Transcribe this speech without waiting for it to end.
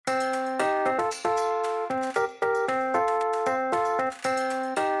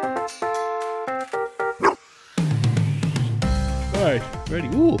Ready.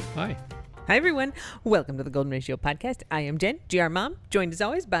 Ooh, hi. Hi, everyone. Welcome to the Golden Ratio Podcast. I am Jen, GR Mom, joined as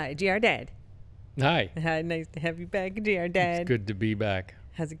always by GR Dad. Hi. Nice to have you back, GR Dad. It's good to be back.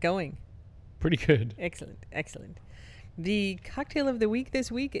 How's it going? Pretty good. Excellent, excellent. The cocktail of the week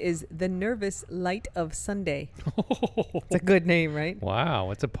this week is the Nervous Light of Sunday. It's a good name, right?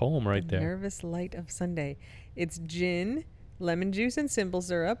 Wow, it's a poem right there. Nervous Light of Sunday. It's gin, lemon juice, and simple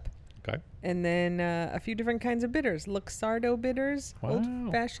syrup. Okay. And then a few different kinds of bitters. Luxardo bitters, Wow.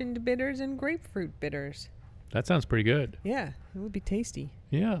 old-fashioned bitters, and grapefruit bitters. That sounds pretty good. Yeah, it would be tasty.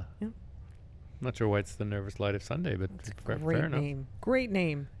 Yeah. Yeah. Not sure why it's the Nervous Light of Sunday, but It's a fair great enough. name. Great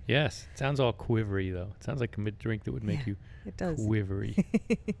name. Yes. It sounds all quivery, though. It sounds like a drink that would make you It does. quivery.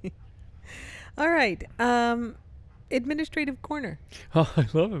 All right. Administrative corner. Oh, I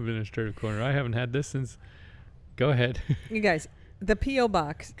love Administrative Corner. I haven't had this since... Go ahead. You guys, the P.O.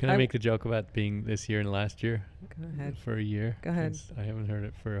 Box. Can I make the joke about being this year and last year? Go ahead. For a year. Go ahead. Since I haven't heard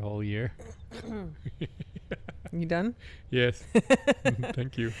it for a whole year. You done? Yes.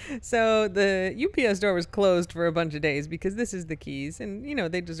 Thank you. So the UPS store was closed for a bunch of days because this is the keys, and you know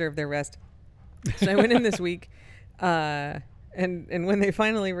they deserve their rest. So I went in this week, and when they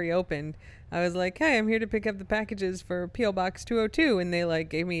finally reopened, I was like, "Hey, I'm here to pick up the packages for PO Box 202," and they like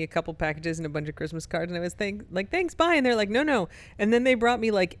gave me a couple packages and a bunch of Christmas cards, and I was thanks, bye, and they're like, no, and then they brought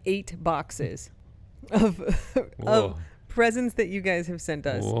me like 8 boxes of Whoa. presents that you guys have sent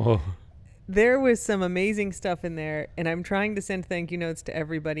us. Whoa. There was some amazing stuff in there, and I'm trying to send thank you notes to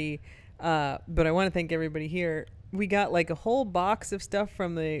everybody, but I want to thank everybody here. We got like a whole box of stuff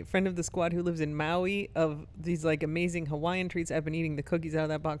from the friend of the squad who lives in Maui of these like amazing Hawaiian treats. I've been eating the cookies out of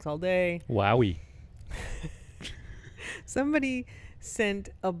that box all day. Wowie. Somebody sent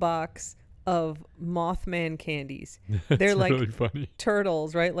a box of Mothman candies. That's They're like really funny.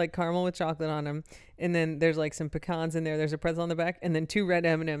 turtles, right? Like caramel with chocolate on them. And then there's like some pecans in there. There's a pretzel on the back. And then 2 red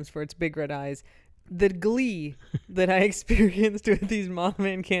M&Ms for its big red eyes. The glee that I experienced with these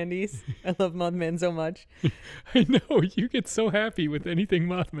Mothman candies. I love Mothman so much. I know. You get so happy with anything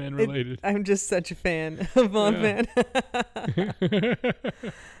Mothman related. I'm just such a fan of Mothman.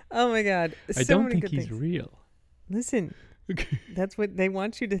 Oh my God. I So don't many think good he's things. real. Listen, that's what they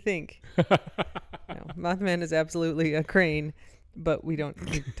want you to think. No, Mothman is absolutely a crane, but we don't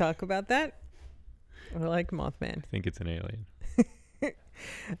talk about that. I like Mothman. I think it's an alien.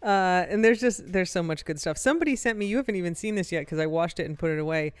 And there's so much good stuff. Somebody sent me, you haven't even seen this yet because I washed it and put it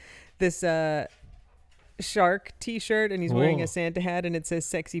away, this shark t-shirt, and he's wearing Whoa. a Santa hat and it says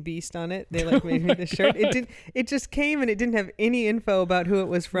Sexy Beast on it. They like made me the shirt. It just came and it didn't have any info about who it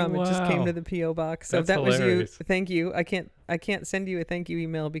was from. It just came Wow. to the P.O. box. So That's if that hilarious. was you, thank you. I can't send you a thank you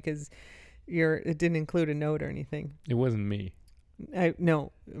email because it didn't include a note or anything. It wasn't me.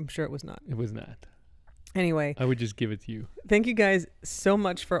 No, I'm sure it was not. It was not. Anyway, I would just give it to you. thank you guys so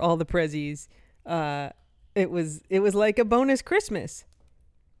much for all the prezzies. It was like a bonus Christmas.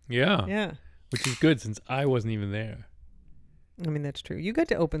 Yeah. Yeah. Which is good since I wasn't even there. I mean, that's true. You got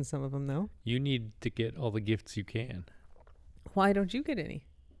to open some of them, though. You need to get all the gifts you can. Why don't you get any?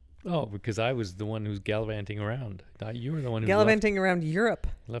 Oh, because I was the one who's gallivanting around. You were the one who was Gallivanting around Europe.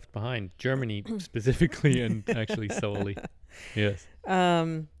 left behind. Germany specifically and actually solely. Yes.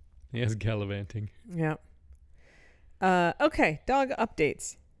 Yes, gallivanting. Yeah. Okay, dog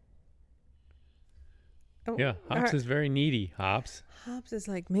updates. Oh, Yeah, all Hops right. is very needy. Hops. Hobbs is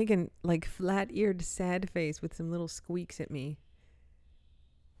like making like flat-eared sad face with some little squeaks at me.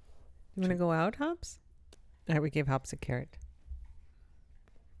 You want to go out, Hobbs? All right, we gave Hobbs a carrot.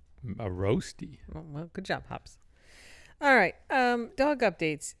 A roasty. Oh, well, good job, Hobbs. All right, dog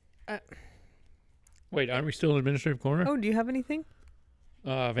updates. Wait, aren't we still in Administrative Corner? Oh, do you have anything?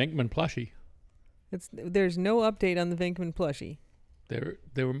 Venkman plushie. There's no update on the Venkman plushie.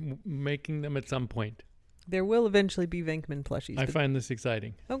 They were making them at some point. There will eventually be Venkman plushies. I find this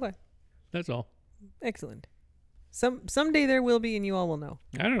exciting. Okay, That's all. excellent. Someday there will be, and you all will know.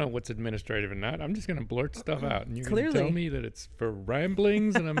 I don't know what's administrative and not. I'm just going to blurt stuff out. And you're going to Clearly. tell me that it's for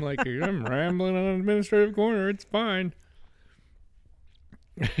ramblings. And I'm like, I'm rambling on Administrative Corner. It's fine.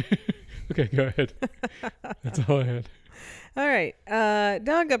 Okay, go ahead. That's all I had. All right,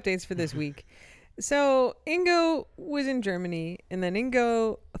 dog updates for this week. So Ingo was in Germany, and then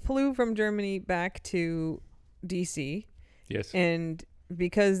Ingo flew from Germany back to DC. Yes. And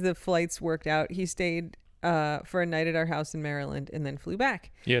because the flights worked out, he stayed for a night at our house in Maryland and then flew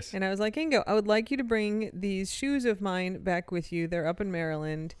back. Yes. And I was like, Ingo, I would like you to bring these shoes of mine back with you. They're up in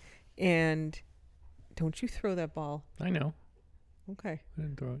Maryland. And don't you throw that ball. I know. Okay. I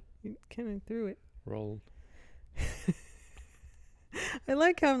didn't throw it. You kind of threw it. Rolled. I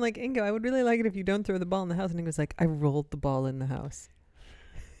like how I'm like, Ingo, I would really like it if you don't throw the ball in the house. And Ingo's like, I rolled the ball in the house.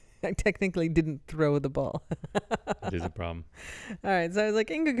 I technically didn't throw the ball. It is a problem. All right. So I was like,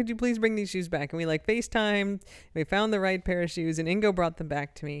 Ingo, could you please bring these shoes back? And we FaceTimed. We found the right pair of shoes, and Ingo brought them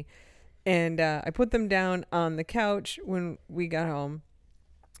back to me. And I put them down on the couch when we got home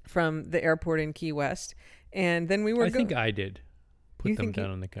from the airport in Key West. And then we were I think I did You put them think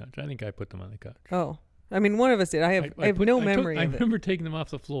down on the couch. I think I put them on the couch. Oh. I mean, one of us did. I have no memory of it. I remember taking them off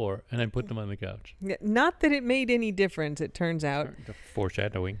the floor, and I put them on the couch. Yeah, not that it made any difference, it turns out. The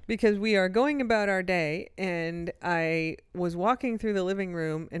foreshadowing. Because we are going about our day, and I was walking through the living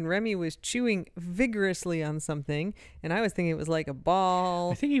room, and Remy was chewing vigorously on something, and I was thinking it was like a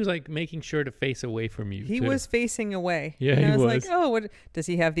ball. I think he was like making sure to face away from you. He was facing away. Yeah, and he I was was. like, oh, what does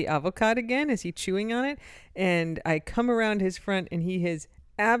he have the avocado again? Is he chewing on it? And I come around his front, and he has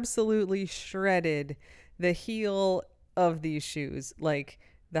absolutely shredded the heel of these shoes, like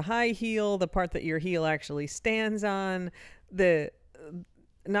the high heel, the part that your heel actually stands on.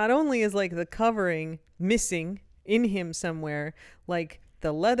 Not only is like the covering missing in him somewhere, like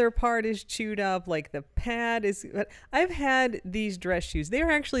the leather part is chewed up, like the pad is. I've had these dress shoes. They're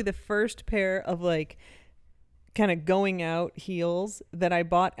actually the first pair of like kind of going out heels that I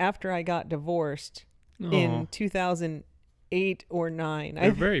bought after I got divorced in 2008 or 9.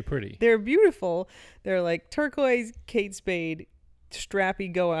 They're very pretty. They're beautiful. They're like turquoise Kate Spade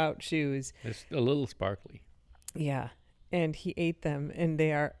strappy go out shoes. It's a little sparkly. Yeah. And he ate them, and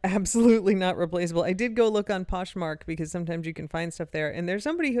they are absolutely not replaceable. I did go look on Poshmark because sometimes you can find stuff there, and there's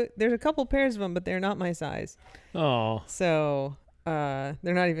a couple pairs of them, but they're not my size. Oh. So they're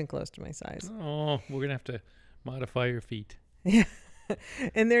not even close to my size. Oh, we're gonna have to modify your feet. Yeah.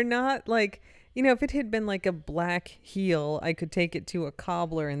 And they're not like, if it had been like a black heel, I could take it to a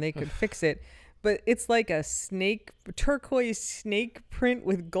cobbler and they could fix it. But it's like a turquoise snake print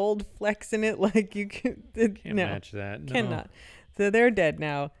with gold flecks in it. Like you can't match that. No. Cannot. So they're dead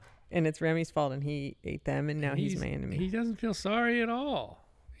now, and it's Remy's fault, and he ate them, and now he's my enemy. He doesn't feel sorry at all.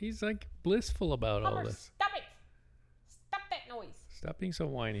 He's like blissful about all this. Stop it! Stop that noise! Stop being so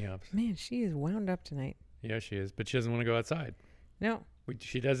whiny, Hops. Man, she is wound up tonight. Yeah, she is, but she doesn't want to go outside. No.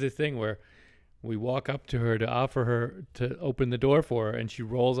 She does this thing where we walk up to her to offer her to open the door for her, and she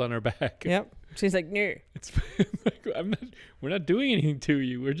rolls on her back. Yep. She's like, no. It's like, we're not doing anything to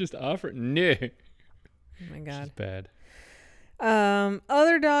you. We're just offering. No. Oh my God. She's bad.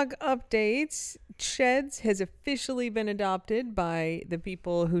 Other dog updates. Cheds has officially been adopted by the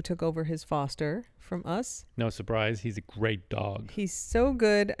people who took over his foster from us. No surprise. He's a great dog. He's so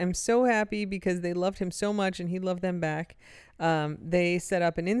good. I'm so happy because they loved him so much and he loved them back. They set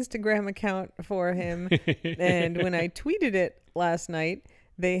up an Instagram account for him. And when I tweeted it last night,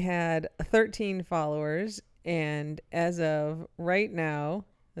 they had 13 followers. And as of right now,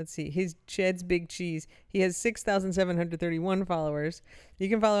 let's see, his Ched's Big Cheese. He has 6,731 followers. You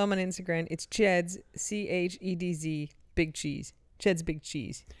can follow him on Instagram. It's Ched's, CHEDZ, Big Cheese. Ched's Big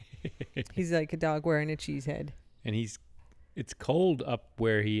Cheese. He's like a dog wearing a cheese head. And it's cold up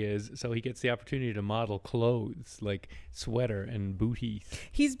where he is, so he gets the opportunity to model clothes like sweater and booties.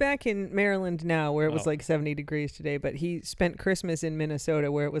 He's back in Maryland now where it was like 70 degrees today, but he spent Christmas in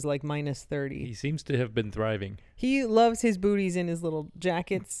Minnesota where it was like minus 30. He seems to have been thriving. He loves his booties in his little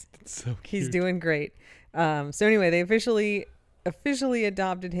jackets. It's so cute. He's doing great. So anyway, they officially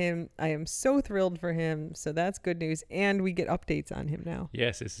adopted him. I am so thrilled for him. So that's good news. And we get updates on him now.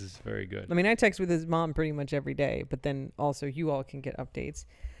 Yes, this is very good. I mean, I text with his mom pretty much every day, but then also you all can get updates.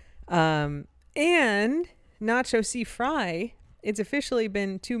 And Nacho C. Fry, it's officially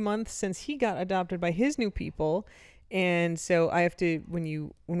been 2 months since he got adopted by his new people. And so I have to,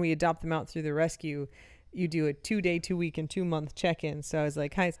 when we adopt them out through the rescue, you do a 2-day, 2-week, and 2-month check-in. So I was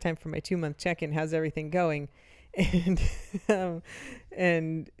like, hi, it's time for my 2-month check-in. How's everything going? And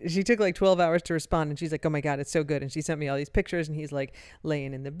she took like 12 hours to respond, and she's like, oh my God, it's so good. And she sent me all these pictures, and he's like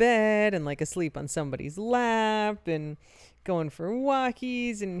laying in the bed and like asleep on somebody's lap and going for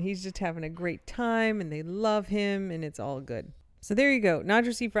walkies, and he's just having a great time, and they love him, and it's all good. So there you go.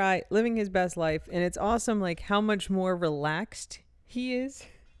 Nacho C. Fry living his best life. And it's awesome like how much more relaxed he is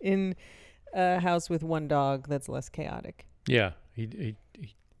in a house with one dog that's less chaotic. Yeah, he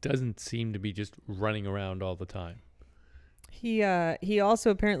doesn't seem to be just running around all the time. He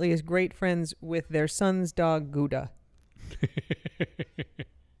also apparently is great friends with their son's dog, Gouda.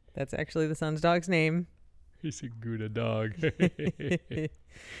 That's actually the son's dog's name. He's a Gouda dog.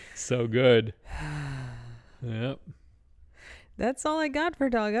 So good. Yep. That's all I got for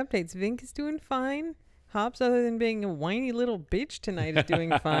dog updates. Vink is doing fine. Hops, other than being a whiny little bitch tonight, is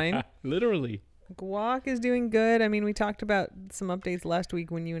doing fine. Literally. Guac is doing good. I mean, we talked about some updates last week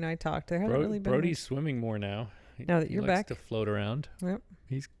when you and I talked. There haven't really been Brody's swimming more now. Now that He you're likes back to float around. Yep.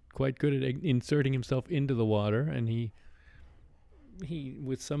 He's quite good at inserting himself into the water, and he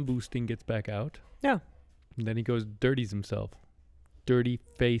with some boosting gets back out. Yeah. And then he goes dirties himself.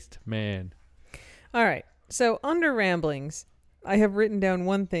 Dirty-faced man. All right. So under ramblings, I have written down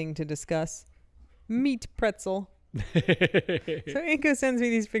one thing to discuss. Meat pretzel. So Inko sends me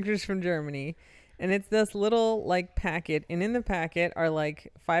these pictures from Germany, and it's this little like packet, and in the packet are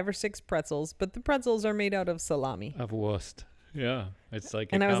like 5 or 6 pretzels, but the pretzels are made out of salami. Of Wurst. Yeah. It's like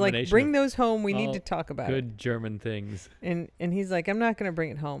And a I was like, combination bring of those home. We need all to talk about it. good German things. And he's like, I'm not going to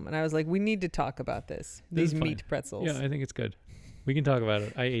bring it home. And I was like, we need to talk about this. This These is meat fine. pretzels. Yeah, I think it's good. We can talk about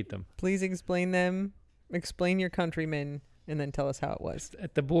it. I ate them. Please explain them. Explain your countrymen, and then tell us how it was.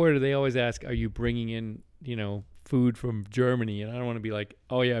 At the border, they always ask, are you bringing in, food from Germany? And I don't want to be like,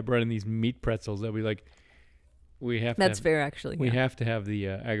 oh, yeah, I brought in these meat pretzels. They'll be like, That's fair, actually. We yeah. have to have the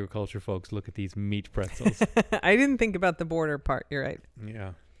agriculture folks look at these meat pretzels. I didn't think about the border part. You're right.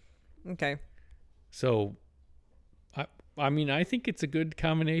 Yeah. Okay. So, I mean, I think it's a good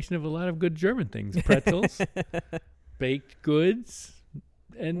combination of a lot of good German things. Pretzels, baked goods,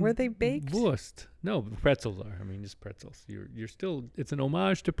 and Were they baked? Wurst. No, pretzels are. I mean, just pretzels. You're still, it's an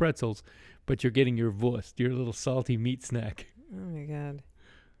homage to pretzels, but you're getting your Wurst, your little salty meat snack. Oh my God.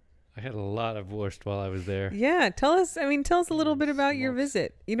 I had a lot of Wurst while I was there. Yeah. Tell us a little bit about your Smokes.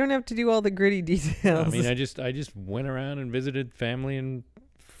 visit. You don't have to do all the gritty details. I mean, I just went around and visited family and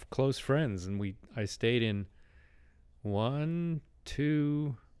close friends, and I stayed in 1,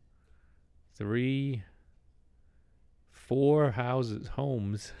 2, 3, 4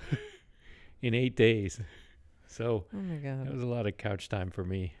 homes in 8 days. So Oh my that God. was a lot of couch time for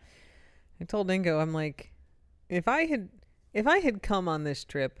me. I told Ingo, I'm like, if I had come on this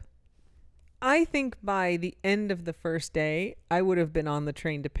trip, I think by the end of the first day, I would have been on the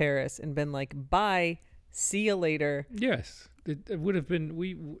train to Paris and been like, bye, see you later. Yes, it would have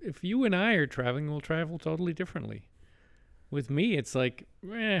been. If you and I are traveling, we'll travel totally differently. With me, it's like,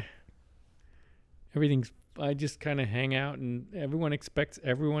 everything's. I just kind of hang out, and everyone expects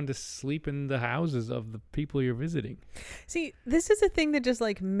everyone to sleep in the houses of the people you're visiting. See, this is a thing that just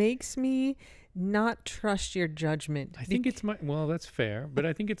like makes me not trust your judgment. I think it's that's fair, but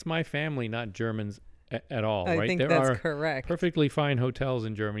I think it's my family, not Germans at all, I right? think There that's are correct. perfectly fine hotels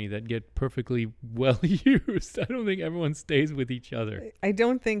in Germany that get perfectly well used. I don't think everyone stays with each other. I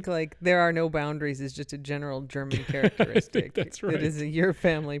don't think like there are no boundaries is just a general German characteristic. that's right. It is your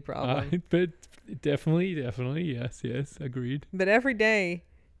family problem. But definitely, yes, agreed. But every day,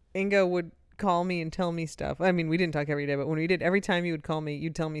 Ingo would call me and tell me stuff. I mean, we didn't talk every day, but when we did, every time you would call me,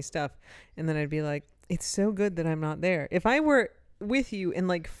 you'd tell me stuff. And then I'd be like, it's so good that I'm not there. If I were with you and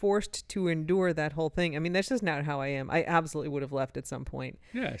like forced to endure that whole thing, I mean, that's just not how I am. I absolutely would have left at some point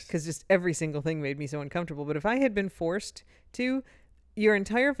Yes. because just every single thing made me so uncomfortable. But if I had been forced to, your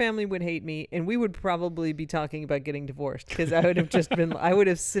entire family would hate me, and we would probably be talking about getting divorced because I would have just been, I would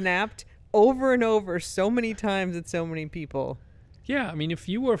have snapped over and over so many times at so many people. Yeah, I mean, if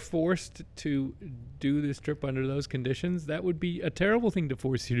you were forced to do this trip under those conditions, that would be a terrible thing to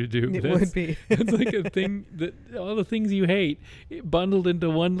force you to do. It would be. That's like a thing that all the things you hate bundled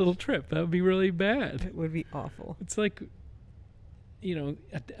into one little trip. That would be really bad. It would be awful. It's like,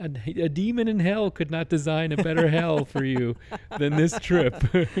 a demon in hell could not design a better hell for you than this trip.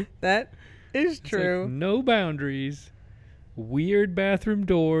 That is It's like true. no boundaries, weird bathroom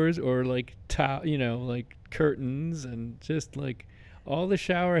doors, or like like curtains, and just like all the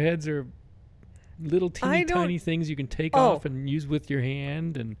shower heads are little teeny tiny things you can take off and use with your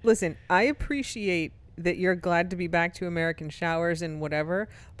hand. And Listen, I appreciate that you're glad to be back to American showers and whatever,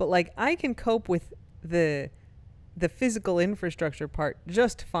 but like I can cope with the physical infrastructure part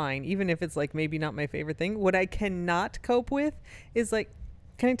just fine, even if it's like maybe not my favorite thing. What I cannot cope with is like,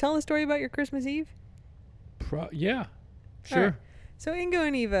 can I tell a story about your Christmas Eve? yeah, sure. All right. So Ingo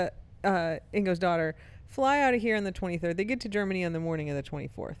and Eva, Ingo's daughter, fly out of here on the 23rd. They get to Germany on the morning of the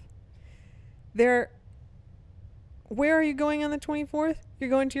 24th. Where are you going on the 24th? You're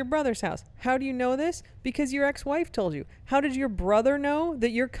going to your brother's house. How do you know this? Because your ex-wife told you. How did your brother know that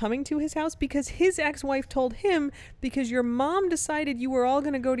you're coming to his house? Because his ex-wife told him, because your mom decided you were all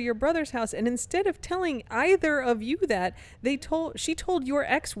going to go to your brother's house. And instead of telling either of you that, she told your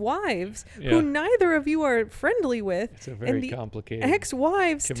ex-wives, who neither of you are friendly with. It's a very complicated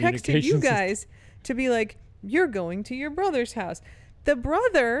Ex-wives texted you communication guys to be like, you're going to your brother's house. The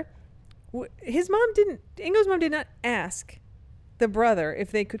brother, Ingo's mom did not ask the brother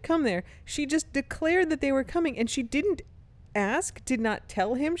if they could come there. She just declared that they were coming, and she did not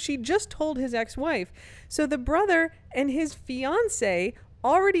tell him. She just told his ex-wife. So the brother and his fiance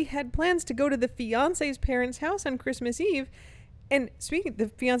already had plans to go to the fiance's parents' house on Christmas Eve. And speaking of the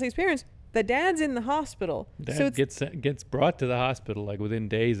fiance's parents, the dad's in the hospital. Dad gets brought to the hospital like within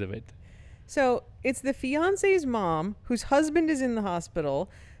days of it. So it's the fiance's mom, whose husband is in the hospital,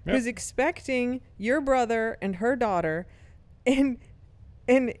 who's expecting your brother and her daughter, and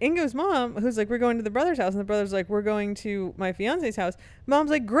Ingo's mom, who's like, we're going to the brother's house, and the brother's like, we're going to my fiance's house. Mom's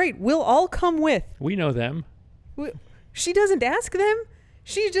like, great, we'll all come with. We know them. She doesn't ask them.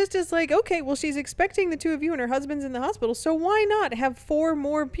 She just is like, okay, well, she's expecting the two of you and her husband's in the hospital, so why not have 4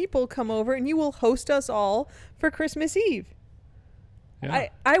 more people come over and you will host us all for Christmas Eve? Yeah.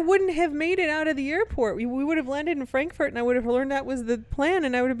 I wouldn't have made it out of the airport. We would have landed in Frankfurt, and I would have learned that was the plan,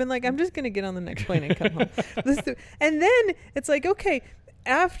 and I would have been like, I'm just going to get on the next plane and come home. And then it's like, okay,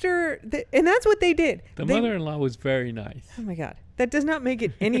 and that's what they did. The mother-in-law was very nice. Oh my God. That does not make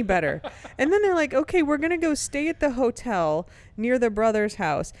it any better. And then they're like, okay, we're going to go stay at the hotel near the brother's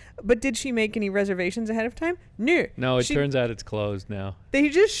house. But did she make any reservations ahead of time? No. No, it turns out it's closed now. They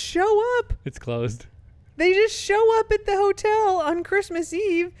just show up. It's closed. They just show up at the hotel on Christmas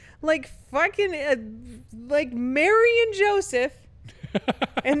Eve like fucking like Mary and Joseph.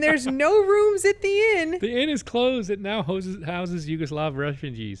 And there's no rooms at the inn. The inn is closed. It now houses Yugoslav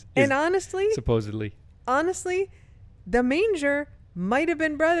refugees. And honestly, supposedly, the manger might have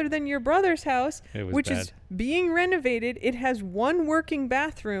been better than your brother's house, which bad. is being renovated. It has 1 working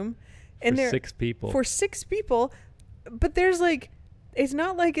bathroom, and for 6 people. For 6 people, but there's like, it's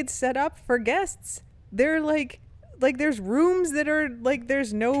not like it's set up for guests. They're like there's rooms that are like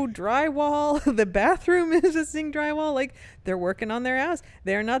there's no drywall. The bathroom is a zinc drywall. Like they're working on their house.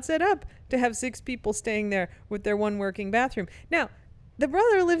 They're not set up to have 6 people staying there with their 1 working bathroom. Now, the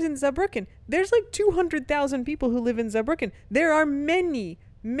brother lives in Saarbrücken. There's like 200,000 people who live in Saarbrücken. There are many,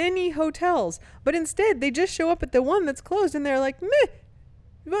 many hotels, but instead they just show up at the one that's closed, and they're like, meh.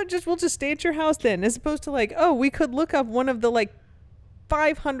 We'll just stay at your house then, as opposed to like, oh, we could look up one of the like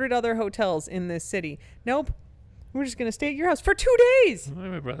 500 other hotels in this city. Nope. We're just going to stay at your house for 2 days.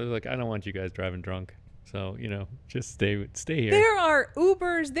 My brother's like, I don't want you guys driving drunk. So, just stay here. There are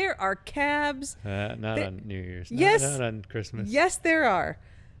Ubers. There are cabs. Not on New Year's. Yes. Not on Christmas. Yes, there are.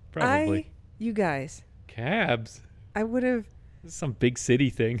 Probably. You guys. Cabs? I would have. This is some big city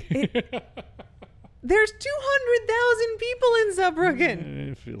thing. There's 200,000 people in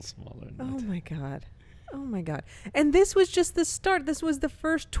Saarbrücken. It feels smaller than Oh, that. my God. Oh, my God. And this was just the start. This was the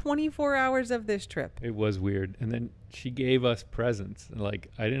first 24 hours of this trip. It was weird. And then she gave us presents.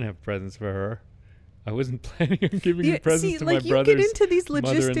 Like, I didn't have presents for her. I wasn't planning on giving you presents to my brother's you get into these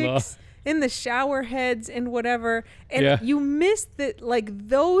mother-in-law. logistics and the shower heads and whatever, and you miss that, like,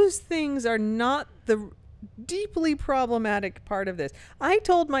 those things are not the deeply problematic part of this. I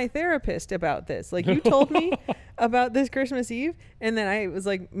told my therapist about this. Like, you told me about this Christmas Eve, and then I was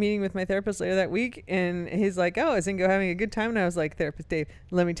like meeting with my therapist later that week, and he's like, oh, is Ingo having a good time? And I was like, therapist Dave,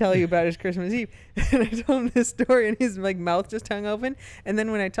 let me tell you about his Christmas Eve. And I told him this story, and his like mouth just hung open. And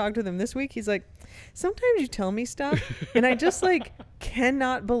then when I talked with him this week, he's like, sometimes you tell me stuff and I just like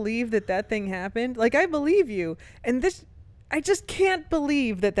cannot believe that thing happened. Like, I believe you, and I just can't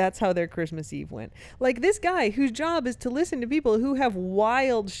believe that that's how their Christmas Eve went. Like, this guy whose job is to listen to people who have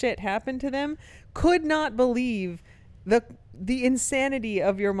wild shit happen to them could not believe the insanity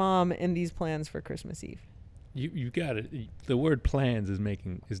of your mom and these plans for Christmas Eve. You got it. The word plans is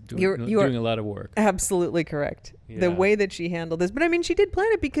doing You are a lot of work. Absolutely correct. Yeah. The way that she handled this. But I mean, she did plan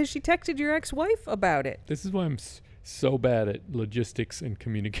it because she texted your ex-wife about it. This is why I'm so bad at logistics and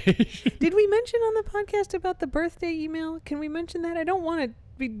communication. Did we mention on the podcast about the birthday email? Can we mention that? I don't want to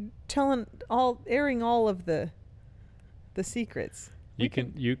be airing all of the secrets. You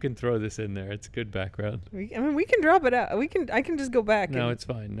can throw this in there. It's good background. We can drop it out. I can just go back. No, it's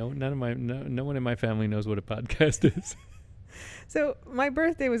fine. No one in my family knows what a podcast is. So my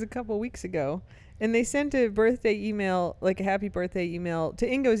birthday was a couple weeks ago, and they sent a birthday email, like a happy birthday email, to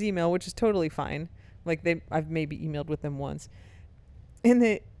Ingo's email, which is totally fine. Like, I've maybe emailed with them once, and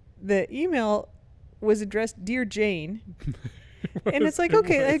the email was addressed Dear Jane. And it's like,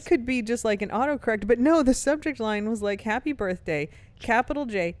 okay, that could be just like an autocorrect, but no, the subject line was like happy birthday, capital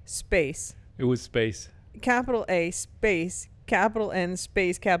J, space. It was space. Capital A, space, capital N,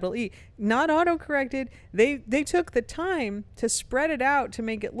 space, capital E. Not autocorrected. They took the time to spread it out to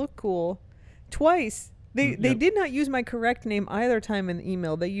make it look cool twice. They did not use my correct name either time in the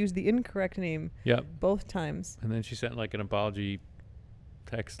email. They used the incorrect name both times. And then she sent like an apology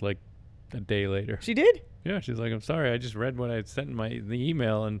text like a day later. She did? Yeah, she's like, I'm sorry, I just read what I sent in the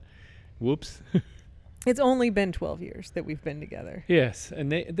email and whoops. It's only been 12 years that we've been together. Yes,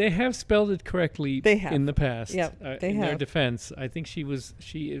 and they have spelled it correctly in the past. Yep, they in have. their defense, I think she was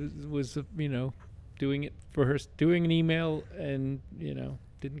doing it for her, doing an email, and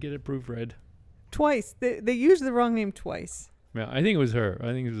didn't get it proofread. Twice. They used the wrong name twice. Yeah, I think it was her. I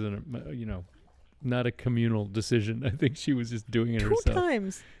think it was not a communal decision. I think she was just doing it Two herself.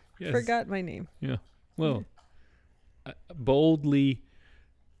 times. Yes. Forgot my name. Yeah. Well, boldly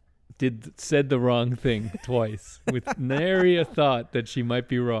said the wrong thing twice with nary a thought that she might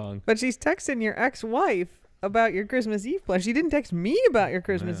be wrong. But she's texting your ex-wife about your Christmas Eve plans. She didn't text me about your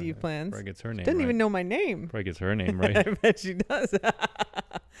Christmas Eve plans. Probably gets her name Didn't right. even know my name. Probably gets her name right. I bet she does.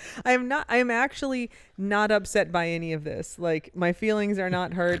 I am actually not upset by any of this. Like, my feelings are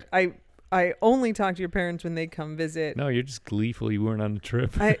not hurt. I only talk to your parents when they come visit. No, you're just gleeful you weren't on the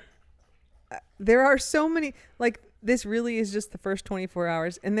trip. There are so many, like, this really is just the first 24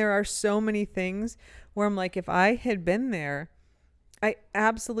 hours. And there are so many things where I'm like, if I had been there, I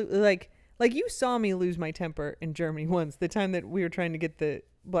absolutely, like you saw me lose my temper in Germany once, the time that we were trying to get the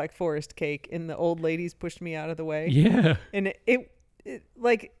Black Forest cake and the old ladies pushed me out of the way. Yeah. And it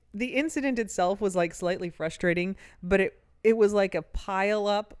like, the incident itself was like slightly frustrating, but it was like a pile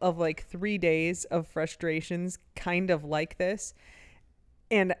up of like 3 days of frustrations kind of like this.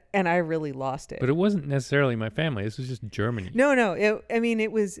 And I really lost it. But it wasn't necessarily my family. This was just Germany. No.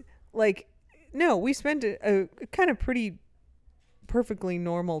 It was like, no, we spent a kind of pretty perfectly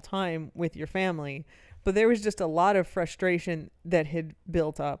normal time with your family, but there was just a lot of frustration that had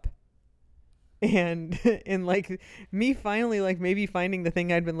built up. And like me finally like maybe finding the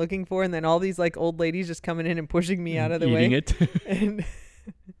thing I'd been looking for, and then all these like old ladies just coming in and pushing me out of the way. Eating it. And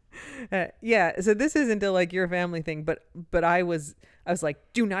yeah, so this isn't a like your family thing, but I was like,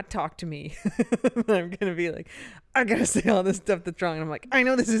 do not talk to me. I'm gonna be like, I gotta say all this stuff that's wrong, and I'm like, I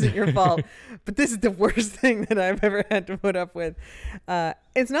know this isn't your fault, but this is the worst thing that I've ever had to put up with.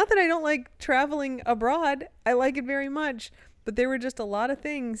 It's not that I don't like traveling abroad. I like it very much, but there were just a lot of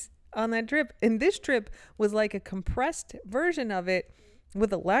things on that trip, and this trip was like a compressed version of it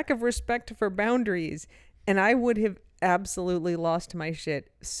with a lack of respect for boundaries, and I would have absolutely lost my shit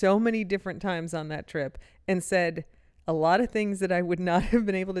so many different times on that trip and said a lot of things that I would not have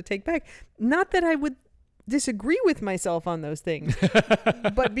been able to take back. Not that I would disagree with myself on those things,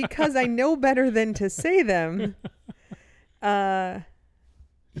 but because I know better than to say them.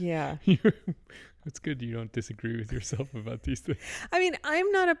 Yeah. It's good you don't disagree with yourself about these things. I mean,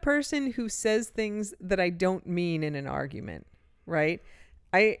 I'm not a person who says things that I don't mean in an argument, right?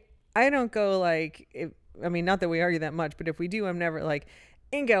 I don't go like, not that we argue that much, but if we do, I'm never like,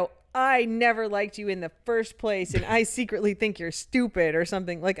 Ingo, I never liked you in the first place, and I secretly think you're stupid or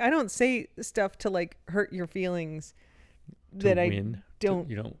something. Like, I don't say stuff to like hurt your feelings that I don't.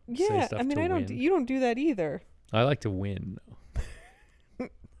 You don't Yeah, say stuff I mean, to I don't. win. You don't do that either. I like to win.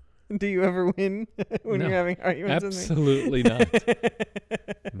 Do you ever win when No, you're having arguments with me? Absolutely not.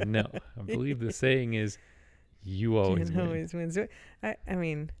 No. I believe the saying is, you always Jen win. always wins. I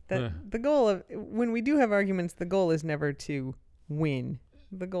mean, that the goal of when we do have arguments, the goal is never to win.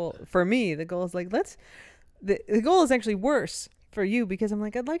 The goal for me, the goal is like the goal is actually worse for you, because I'm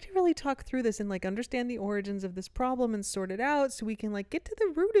like, I'd like to really talk through this and like understand the origins of this problem and sort it out so we can like get to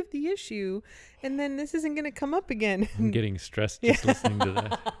the root of the issue, and then this isn't going to come up again. I'm getting stressed just listening to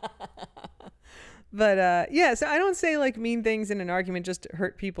that. But yeah, so I don't say like mean things in an argument just to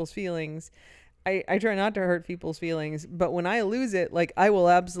hurt people's feelings. I try not to hurt people's feelings, but when I lose it, like I will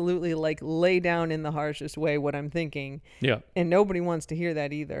absolutely like lay down in the harshest way what I'm thinking. Yeah. And nobody wants to hear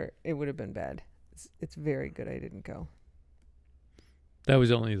that either. It would have been bad. It's very good I didn't go. That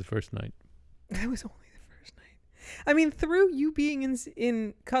was only the first night. That was only the first night. I mean, through you being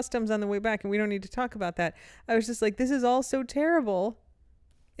in customs on the way back, and we don't need to talk about that, I was just like, this is all so terrible.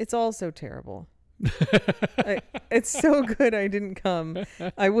 It's all so terrible. It's so good I didn't come.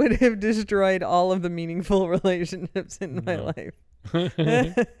 I would have destroyed all of the meaningful relationships in my life.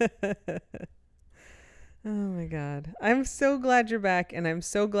 Oh my God. I'm so glad you're back, and I'm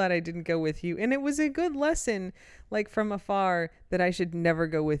so glad I didn't go with you. And it was a good lesson, like from afar, that I should never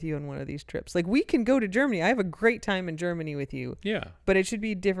go with you on one of these trips. Like, we can go to Germany. I have a great time in Germany with you. Yeah. But it should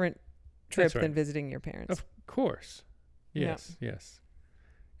be a different trip That's right. than visiting your parents. Of course. Yes, yes.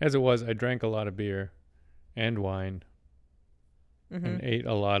 As it was, I drank a lot of beer and wine and ate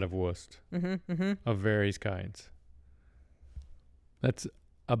a lot of Wurst of various kinds. That's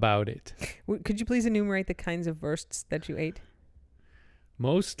about it. Could you please enumerate the kinds of wursts that you ate?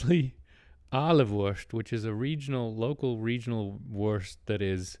 Mostly olive Wurst, which is a local regional Wurst that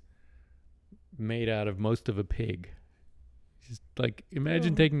is made out of most of a pig. Just like,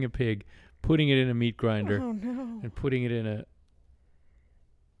 imagine taking a pig, putting it in a meat grinder, and putting it in a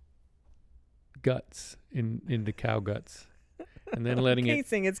guts, into cow guts, and then letting it.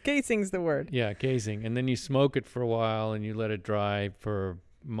 Casing. It's casing's the word. Yeah, casing, and then you smoke it for a while, and you let it dry for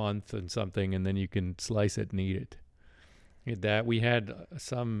a month and something, and then you can slice it and eat it. That we had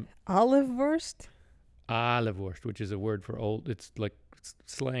some Olive-wurst? Olive-wurst, which is a word for old. It's like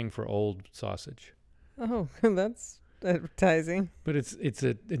slang for old sausage. Oh, that's advertising. But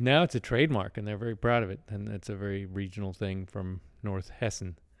now it's a trademark, and they're very proud of it, and it's a very regional thing from North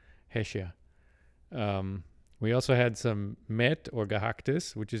Hessia. We also had some met or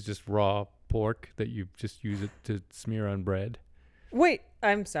gehacktes, which is just raw pork that you just use it to smear on bread. Wait,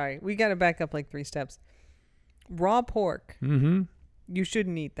 I'm sorry. We got to back up like 3 steps. Raw pork. Mm-hmm. You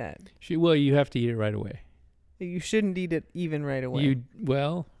shouldn't eat that. Well, you have to eat it right away. You shouldn't eat it even right away. You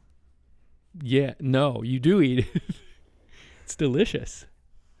do eat it. It's delicious.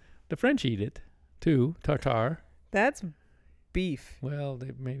 The French eat it too, tartare. That's beef. Well,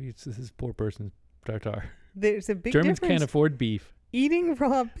 maybe this is poor person's tartare. There's a big Germans difference. can't afford beef. Eating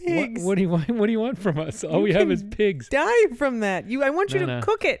raw pigs. What do you want? What do you want from us? All we have is pigs. Die from that. I want you to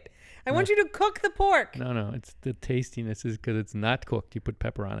cook it. I want you to cook the pork. No. It's the tastiness is because it's not cooked. You put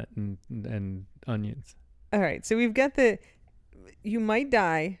pepper on it and onions. All right. So we've got you might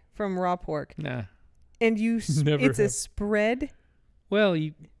die from raw pork. Nah. And it's a spread. Well,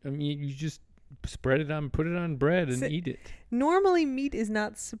 you just spread it on, put it on bread and eat it. Normally meat is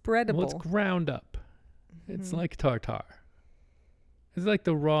not spreadable. Well, it's ground up. Mm-hmm. It's like tartare. It's like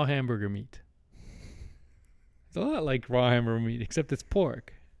the raw hamburger meat. It's a lot like raw hamburger meat, except it's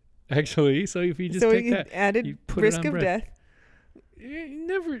pork. Actually, so if you just take that, added you put risk it on of bread. death.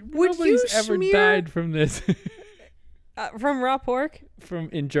 Nobody's ever died from this. From raw pork?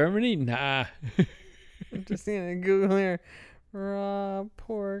 In Germany? Nah. I'm just seeing it Google here. Raw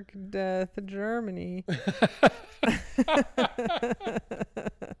pork death Germany.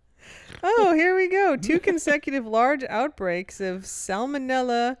 Oh, here we go. 2 consecutive large outbreaks of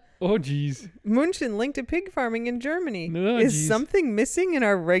Salmonella. Oh, geez. Munchen linked to pig farming in Germany. Oh, Is something missing in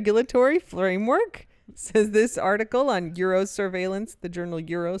our regulatory framework? Says this article on Eurosurveillance, the journal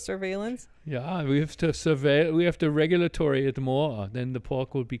Eurosurveillance. Yeah, we have to regulatory it more, then the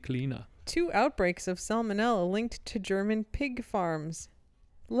pork will be cleaner. 2 outbreaks of Salmonella linked to German pig farms.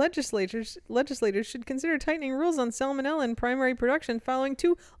 Legislators should consider tightening rules on Salmonella in primary production following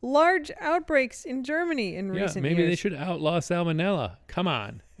 2 large outbreaks in Germany in recent years. Maybe they should outlaw Salmonella. Come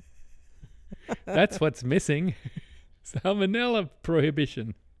on. That's what's missing. Salmonella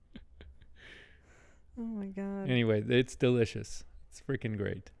prohibition. Oh my God. Anyway, it's delicious. It's freaking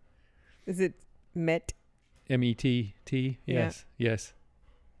great. Is it met? METT? Yes. Yeah. Yes.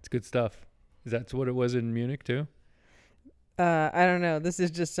 It's good stuff. That's what it was in Munich too? I don't know. This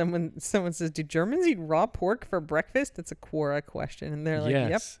is just someone says, do Germans eat raw pork for breakfast? It's a Quora question. And they're like,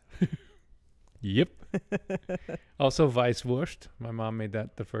 yes. Yep. Yep. Also Weisswurst. My mom made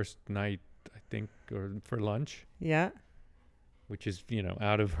that the first night, I think, or for lunch. Yeah. Which is,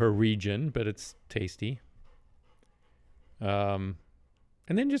 out of her region, but it's tasty. And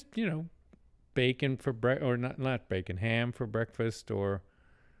then just, bacon for or not bacon, ham for breakfast, or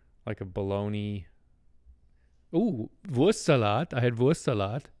like a bologna. Ooh, Wurstsalat. I had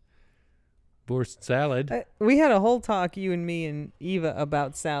Wurstsalat. Wurst salad. We had a whole talk, you and me and Eva,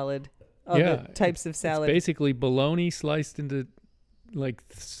 about salad. The types of salad. It's basically bologna sliced into like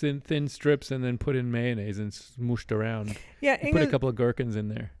thin strips and then put in mayonnaise and smooshed around. Yeah, put a couple of gherkins in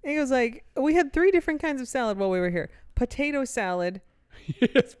there. It was like, we had 3 different kinds of salad while we were here. Potato salad.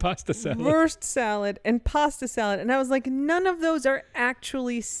 Yes, pasta salad. Wurst salad and pasta salad. And I was like, none of those are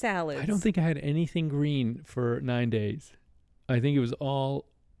actually salads. I don't think I had anything green for 9 days. I think it was all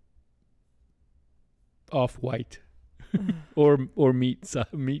off-white or meat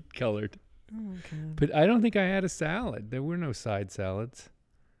colored. Oh, God. But I don't think I had a salad. There were no side salads.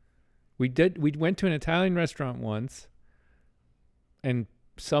 We went to an Italian restaurant once, and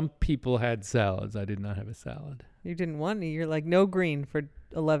some people had salads. I did not have a salad. You didn't want any. You're like, no green for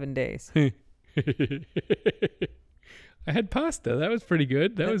 11 days. I had pasta. That was pretty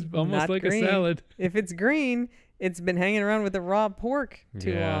good. That was almost like green. A salad. If it's green, it's been hanging around with the raw pork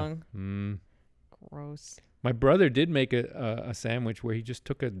too long. Mm. Gross. My brother did make a sandwich where he just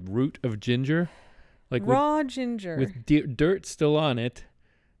took a root of ginger, like raw ginger with dirt still on it,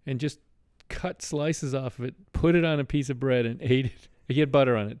 and just cut slices off of it, put it on a piece of bread, and ate it. He had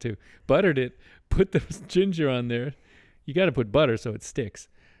butter on it too. Buttered it, put the ginger on there. You got to put butter so it sticks,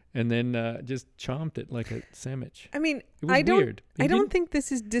 and then just chomped it like a sandwich. I mean, it was weird. I don't think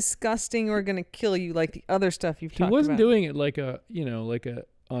this is disgusting or gonna kill you like the other stuff you've talked about. He wasn't doing it like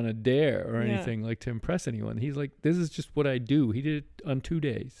on a dare or anything, like to impress anyone. He's like, this is just what I do. He did it on 2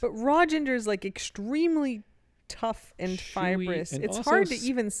 days. But raw ginger is like extremely tough and Chewy fibrous. and It's also hard to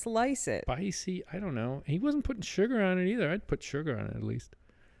even slice it. Spicy. I don't know. He wasn't putting sugar on it either. I'd put sugar on it at least.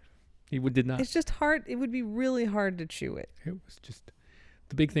 Did not. It's just hard. It would be really hard to chew it. It was just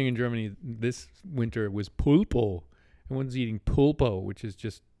the big thing in Germany this winter was pulpo. Everyone's eating pulpo, which is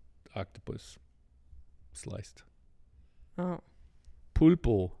just octopus sliced. Oh,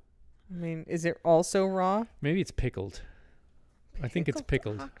 Pulpo. I mean, is it also raw? Maybe it's pickled. I think it's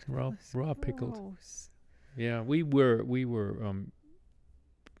pickled. octopus. Raw pickled. Gross. Yeah, we were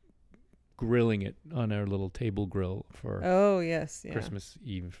grilling it on our little table grill for Oh yes, yeah.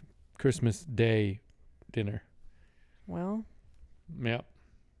 Christmas Day dinner. Well, Yeah.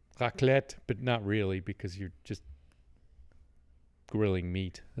 Raclette, but not really because you're just grilling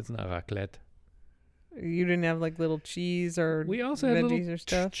meat. That's not raclette. you didn't have like little cheese or We also had veggies little or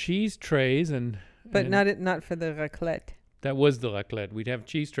stuff, cheese trays but and not for the raclette. that was the raclette. We'd have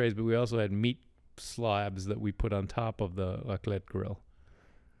cheese trays, but we also had meat slabs that we put on top of the raclette grill.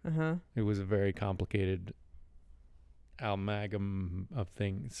 Uh huh. It was a very complicated amalgam of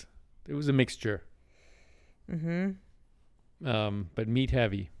things. It was a mixture, Mm-hmm. but meat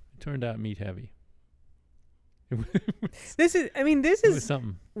heavy. It turned out meat heavy. This It was is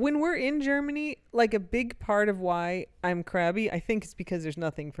something. when we're in Germany, like a big part of why I'm crabby, I think it's because there's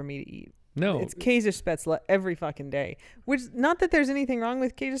nothing for me to eat. No, It's Käsespätzle every fucking day. Which, not that there's anything wrong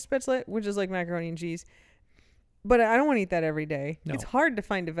with Käsespätzle, which is like macaroni and cheese, but I don't want to eat that every day. No. It's hard to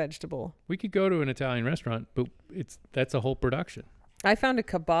find a vegetable. we could go to an Italian restaurant, but that's a whole production. I found a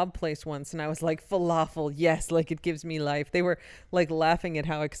kebab place once and I was like, falafel, yes, like it gives me life. They were like laughing at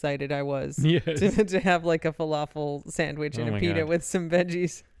how excited I was Yes. to have like a falafel sandwich and Oh a my pita God. with some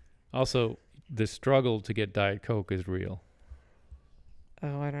veggies. Also, the struggle to get Diet Coke is real.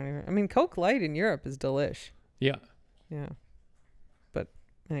 Oh, I mean, Coke Light in Europe is delish. Yeah. Yeah. But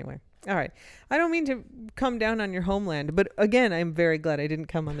anyway. All right. I don't mean to come down on your homeland, but again, I'm very glad I didn't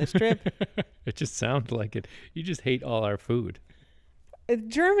come on this trip. It just sounds like it. You just hate all our food.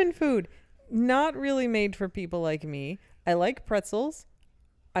 German food, not really made for people like me. I like pretzels.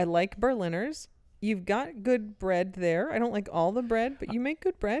 I like Berliners. You've got good bread there. I don't like all the bread, but you make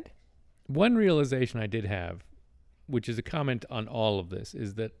good bread. One realization I did have, which is a comment on all of this,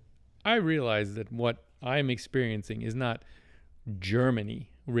 is that I realize that what I'm experiencing is not Germany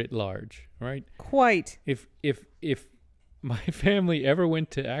writ large, right? Quite. If my family ever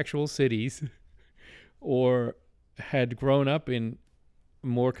went to actual cities or had grown up in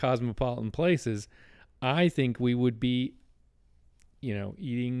more cosmopolitan places, I think we would be,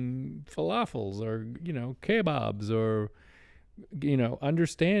 eating falafels or, kebabs or,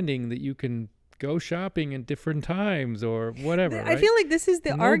 understanding that you can go shopping at different times or whatever. I feel like this is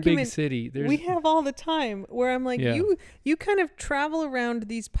the no argument big city. we have all the time where I'm like, Yeah. you kind of travel around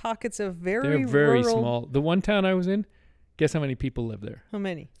these pockets of They're very rural. small. The one town I was in, guess how many people live there? How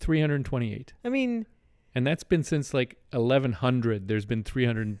many? 328. I mean, And that's been since like 1100. There's been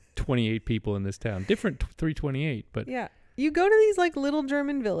 328 people in this town. Different 328, but yeah. You go to these like little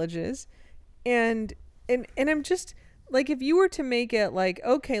German villages and I'm just like, if you were to make it like,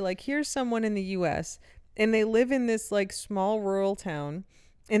 okay, like here's someone in the US and they live in this like small rural town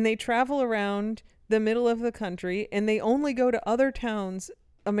and they travel around the middle of the country and they only go to other towns,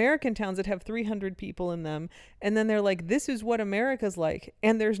 American towns that have 300 people in them, and then they're like, this is what America's like,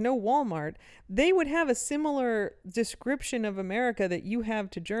 and there's no Walmart, they would have a similar description of America that you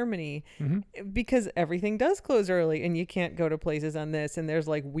have to Germany, because everything does close early and you can't go to places on this, and there's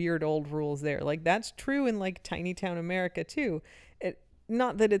like weird old rules there. Like that's true in like tiny town America too.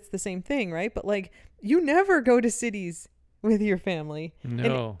 Not that it's the same thing, right? But like you never go to cities with your family.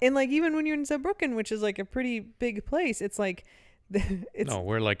 no. And like even when you're in Saarbrücken, which is like a pretty big place, it's like No,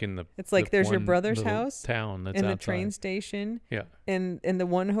 we're like in the. it's like the there's your one brother's little house town that's and the outside. train station Yeah. and the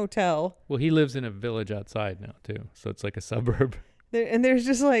one hotel Well, he lives in a village outside now too, so it's like a suburb. there, and there's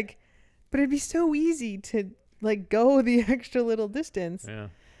just like, but it'd be so easy to like go the extra little distance. Yeah.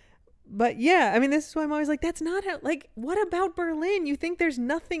 But yeah, I mean, this is why I'm always like, that's not how, like, what about Berlin? You think there's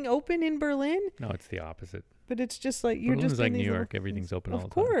nothing open in Berlin? No, it's the opposite. But it's just like, you're Berlin's just like in New these little York. Everything's open all Of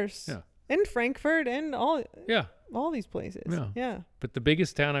the time. course. Yeah. And Frankfurt and all Yeah. these places. Yeah. Yeah. But the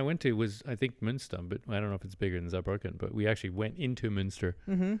biggest town I went to was, I think, Münster. But I don't know if it's bigger than Saarbrücken. But we actually went into Münster.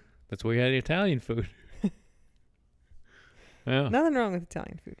 Mm-hmm. That's where we had Italian food. Yeah. Nothing wrong with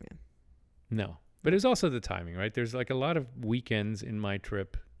Italian food, man. No. But it was also the timing, right? There's like a lot of weekends in my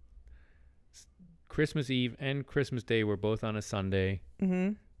trip. Christmas Eve and Christmas Day were both on a Sunday,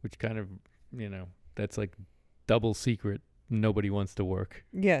 Mm-hmm. which kind of, that's like double secret. Nobody wants to work.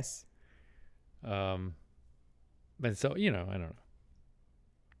 Yes. But so, I don't know.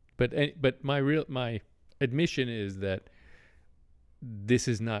 But my admission is that this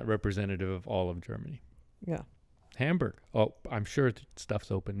is not representative of all of Germany. Yeah. Hamburg. Oh, I'm sure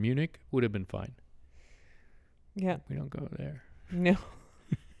stuff's open. Munich would have been fine. Yeah. We don't go there. No.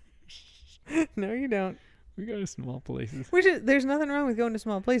 No, you don't. We go to small places. There's nothing wrong with going to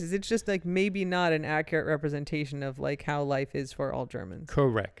small places. It's just like maybe not an accurate representation of like how life is for all Germans.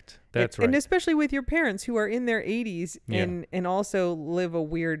 Correct. That's right. And especially with your parents who are in their 80s and also live a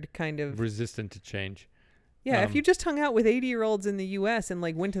weird kind of resistant to change. Yeah, if you just hung out with 80-year-olds in the U.S. and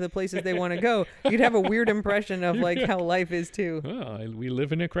like went to the places they want to go, you'd have a weird impression of like how life is too. Oh, we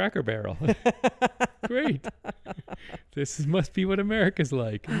live in a Cracker Barrel. Great. This must be what America's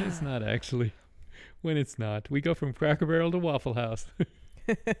like. And it's not actually. When it's not. We go from Cracker Barrel to Waffle House.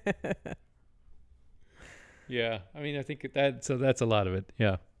 Yeah. I mean, I think that's a lot of it.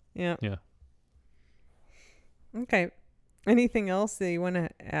 Yeah. Yeah. Yeah. Okay. Anything else that you want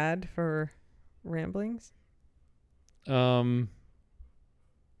to add for ramblings? Wait,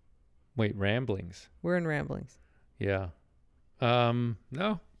 ramblings. We're in ramblings. Yeah.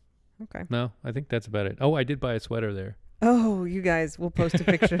 No. Okay. No, I think that's about it. Oh, I did buy a sweater there. Oh, you guys, we'll post a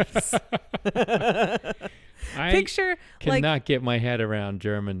picture. I cannot get my head around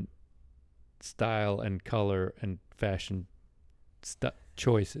German style and color and fashion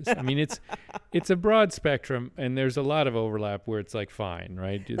choices. I mean, it's a broad spectrum, and there's a lot of overlap where it's like fine,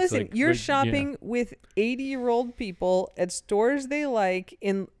 right? It's Listen, like, you're shopping with 80-year-old people at stores they like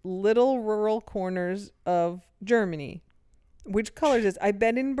in little rural corners of Germany. Which colors is? I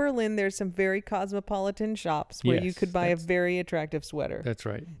bet in Berlin there's some very cosmopolitan shops where you could buy a very attractive sweater. That's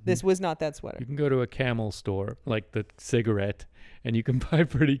right. This was not that sweater. You can go to a Camel store, like the cigarette, and you can buy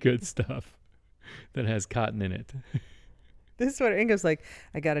pretty good stuff that has cotton in it. This sweater, Ingo's like,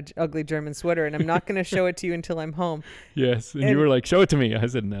 I got an ugly German sweater, and I'm not going to show it to you until I'm home. Yes, and you were like, show it to me. I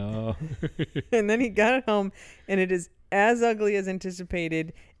said, no. And then he got it home, and it is as ugly as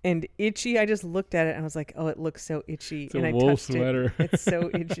anticipated and itchy. I just looked at it, and I was like, oh, it looks so itchy. It's and a I wool touched sweater. It. It's so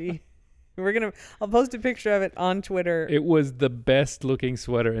itchy. I'll post a picture of it on Twitter. It was the best looking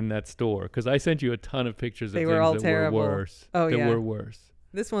sweater in that store, because I sent you a ton of pictures of things that were worse. Were worse.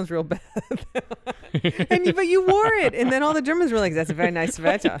 This one's real bad. But you wore it. And then all the Germans were like, that's a very nice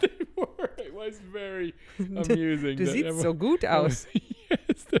sweater. It was very amusing. Das sieht so gut aus.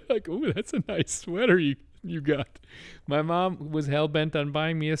 Yes, they're like, ooh, that's a nice sweater you got. My mom was hell-bent on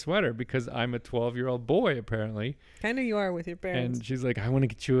buying me a sweater because I'm a 12-year-old boy, apparently. Kind of you are with your parents. And she's like, I want to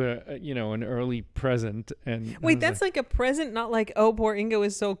get you an early present. And wait, that's like a present, not like, oh, poor Ingo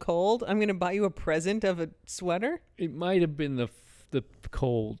is so cold, I'm going to buy you a present of a sweater? It might have been the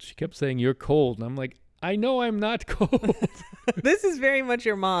cold. She kept saying, you're cold. And I'm like, I know I'm not cold. This is very much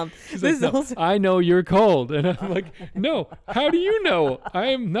your mom. She's like, no, I know you're cold. And I'm like, no, how do you know? I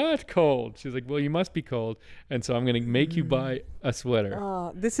am not cold. She's like, well, you must be cold. And so I'm going to make you buy a sweater.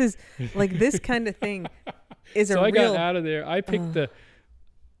 Oh, this is like this kind of thing is so I got out of there. I picked the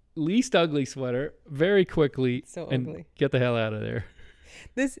least ugly sweater very quickly and get the hell out of there.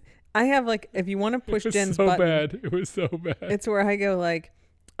 I have like, if you want to push Jen's button. It was so bad. It's where I go like,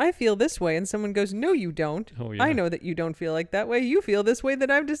 I feel this way, and someone goes, no, you don't. Oh, yeah. I know that you don't feel like that way. You feel this way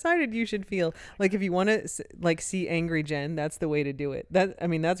that I've decided you should feel. Like, if you want to like see angry Jen, that's the way to do it.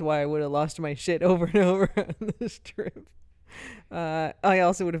 That's why I would have lost my shit over and over on this trip. I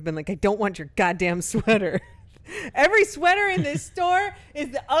also would have been like, I don't want your goddamn sweater. Every sweater in this store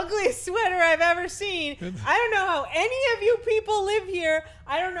is the ugliest sweater I've ever seen. I don't know how any of you people live here.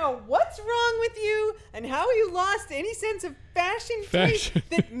 I don't know what's wrong with you and how you lost any sense of fashion taste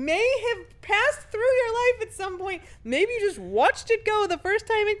that may have passed through your life at some point. Maybe you just watched it go the first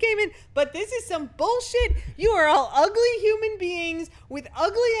time it came in, but this is some bullshit. You are all ugly human beings with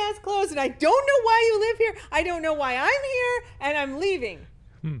ugly ass clothes, and I don't know why you live here. I don't know why I'm here, and I'm leaving.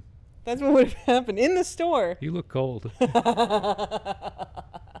 That's what would have happened in the store. You look cold. People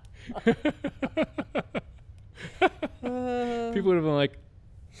would have been like,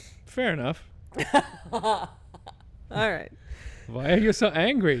 fair enough. All right. Why are you so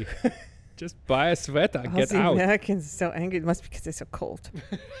angry? Just buy a sweater. Get out. Americans are so angry. It must be because they're so cold.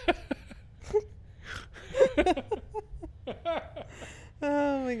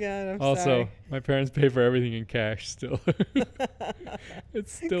 Oh my God, I'm also, sorry. my parents pay for everything in cash still.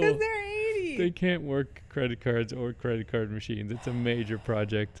 It's still because they're 80. They can't work credit cards or credit card machines. It's a major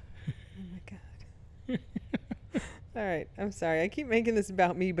project. Oh my God. All right, I'm sorry. I keep making this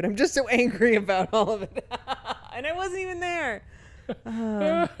about me, but I'm just so angry about all of it. And I wasn't even there.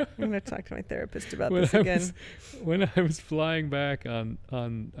 I'm going to talk to my therapist about this again. When I was flying back on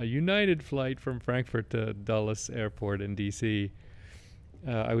a United flight from Frankfurt to Dulles Airport in D.C.,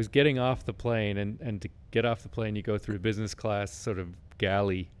 I was getting off the plane, and to get off the plane, you go through a business class sort of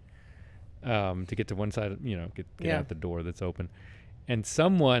galley to get to one side, get out the door that's open. And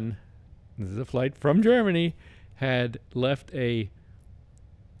someone, this is a flight from Germany, had left a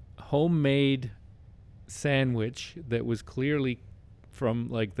homemade sandwich that was clearly from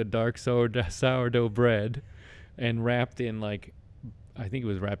like the dark sourdough bread and wrapped in like, I think it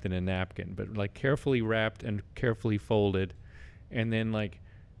was wrapped in a napkin, but like carefully wrapped and carefully folded. And then like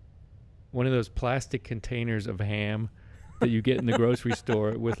one of those plastic containers of ham that you get in the grocery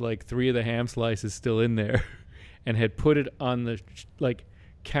store with like 3 of the ham slices still in there, and had put it on the like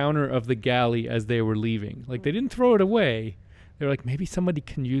counter of the galley as they were leaving. Like they didn't throw it away. They were like, maybe somebody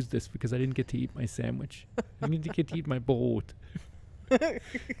can use this because I didn't get to eat my sandwich. I didn't get to eat my boat.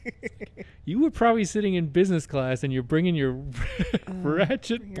 You were probably sitting in business class and you're bringing your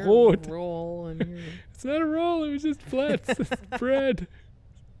ratchet boat. Roll and It's not a roll. It was just flat bread.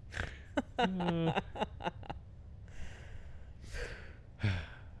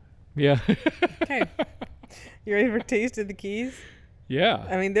 Yeah. Okay. You ready for Taste of the Keys? Yeah.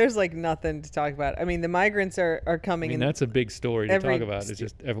 I mean, there's like nothing to talk about. I mean, the migrants are coming. I mean, that's a big story to talk about. It's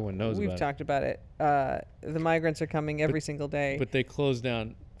just everyone knows about it. We've talked about it. The migrants are coming every single day. But they closed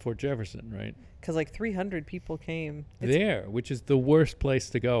down Fort Jefferson, right? Because like 300 people came. Which is the worst place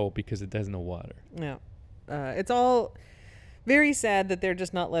to go because it has no water. Yeah. It's all very sad that they're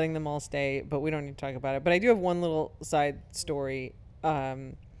just not letting them all stay, but we don't need to talk about it. But I do have one little side story.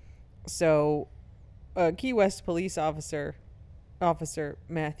 So Key West police officer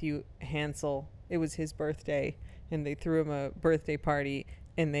Matthew Hansel, it was his birthday, and they threw him a birthday party,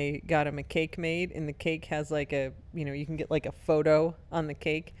 and they got him a cake made, and the cake has like a, you can get like a photo on the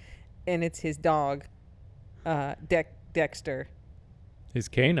cake, and it's his dog, Dexter. His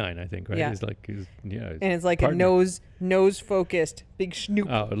canine, I think, right? Yeah. And it's like partner. A nose focused big schnoop.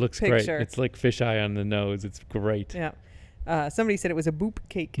 Oh, it looks picture. Great. It's like fisheye on the nose. It's great. Yeah. Somebody said it was a boop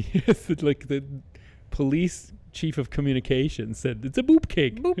cake. Yes, like the police chief of communications said it's a boop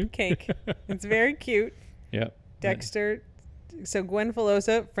cake. Boop cake. It's very cute. Yeah. Dexter. So Gwen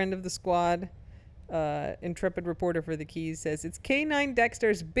Filosa, friend of the squad, intrepid reporter for the Keys, says it's K9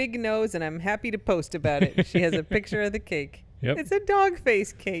 Dexter's big nose, and I'm happy to post about it. She has a picture of the cake. Yep. It's a dog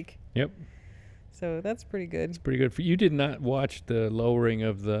face cake. Yep. So that's pretty good. It's pretty good. You did not watch the lowering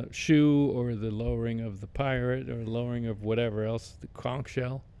of the shoe or the lowering of the pirate or lowering of whatever else, the conch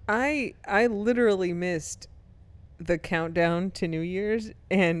shell? I literally missed the countdown to New Year's,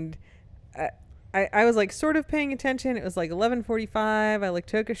 and I was like sort of paying attention. It was like 11:45. I like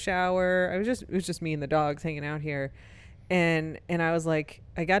took a shower. It was just me and the dogs hanging out here. And I was like,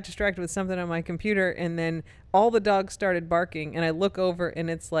 I got distracted with something on my computer, and then all the dogs started barking, and I look over, and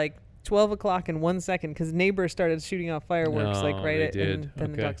it's like 12 o'clock in 1 second because neighbors started shooting off fireworks and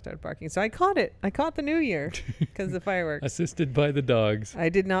then the dogs started barking. So I caught it. I caught the New Year because of the fireworks. Assisted by the dogs. I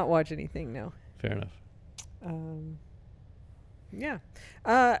did not watch anything, no. Fair enough. Yeah.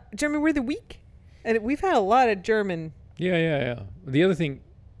 German word of the week. And we've had a lot of German. Yeah. The other thing,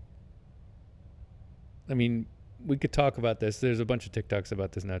 I mean, we could talk about this. There's a bunch of TikToks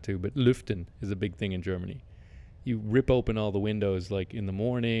about this now too, but Lüften is a big thing in Germany. You rip open all the windows like in the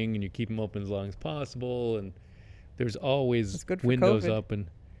morning, and you keep them open as long as possible, and there's always windows COVID. up. And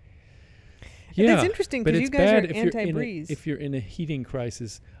yeah, that's interesting because you guys are anti-breeze. If you're in a heating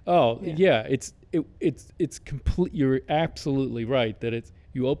crisis, it's complete. You're absolutely right that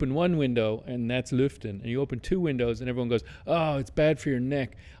you open one window and that's Lüften, and you open 2 windows and everyone goes, oh, it's bad for your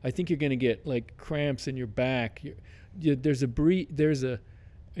neck. I think you're going to get like cramps in your back.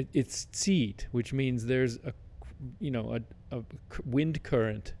 It's Zieht, which means there's a wind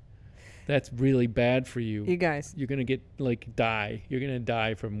current that's really bad for you. You guys, you're going to die. You're going to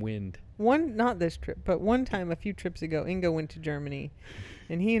die from wind. Not this trip, but one time a few trips ago, Ingo went to Germany,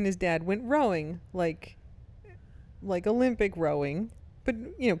 and he and his dad went rowing, like Olympic rowing, but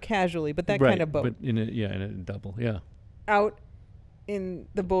casually, but that kind of boat. But in a double, yeah. Out in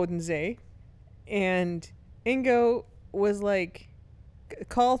the Bodensee, and Ingo was like,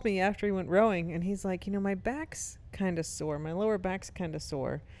 called me after he went rowing, and he's like, my back's kind of sore. My lower back's kind of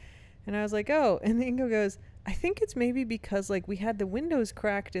sore. And I was like, oh. And Ingo goes, I think it's maybe because like we had the windows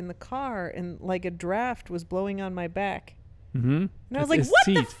cracked in the car and like a draft was blowing on my back. Mm-hmm. And I was like, what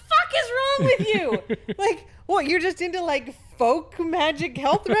the fuck is wrong with you? Like, what, you're just into like folk magic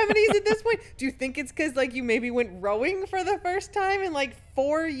health remedies at this point? Do you think it's because like you maybe went rowing for the first time in like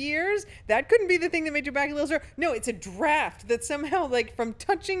 4 years? That couldn't be the thing that made your back a little sore. No, it's a draft that somehow like from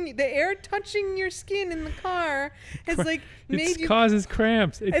touching the air touching your skin in the car has like made you causes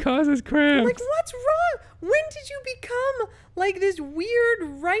cramps. It causes cramps. like, what's wrong? When did you become like this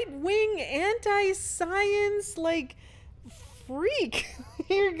weird right-wing anti-science like freak?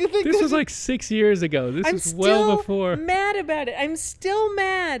 This was like 6 years ago. This I'm was well still before. mad about it. I'm still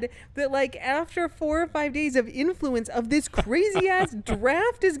mad that like after 4 or 5 days of influence of this crazy ass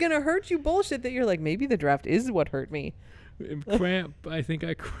draft is gonna hurt you bullshit that you're like, maybe the draft is what hurt me. Cramp. I think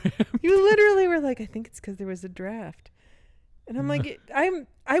I cramped. You literally were like, I think it's because there was a draft. And I'm like,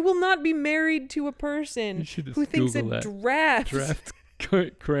 I will not be married to a person who thinks a draft.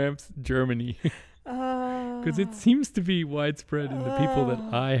 Draft cramps Germany. Because it seems to be widespread in the people that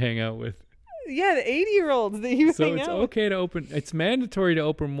I hang out with. Yeah, the 80-year-olds that you So hang it's out okay to open. It's mandatory to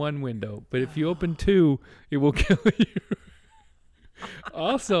open one window, but if you open two, it will kill you.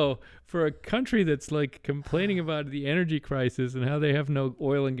 Also, for a country that's like complaining about the energy crisis and how they have no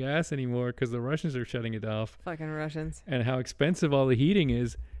oil and gas anymore because the Russians are shutting it off, Fucking Russians. and how expensive all the heating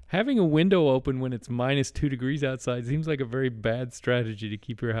is, having a window open when it's -2 degrees outside seems like a very bad strategy to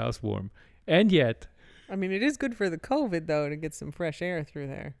keep your house warm. And yet, I mean, it is good for the COVID, though, to get some fresh air through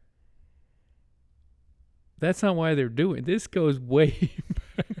there. that's not why they're doing this. Goes way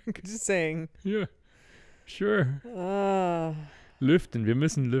back. Just saying. Yeah, sure. Lüften, wir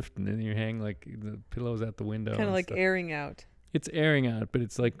müssen lüften, and you hang like the pillows out the window. Kind of like stuff. airing out. It's airing out, but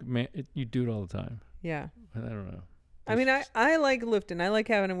it's like you do it all the time. Yeah. I don't know. I mean, I like lifting. I like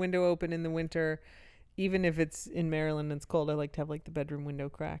having a window open in the winter, even if it's in Maryland and it's cold. I like to have like the bedroom window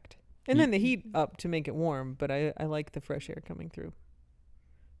cracked, and then the heat up to make it warm. But I like the fresh air coming through.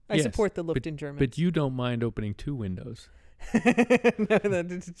 I Yes, support the Luft in German. But you don't mind opening two windows. No, that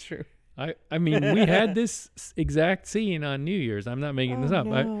is true. I mean, we had this exact scene on New Year's. I'm not making this up.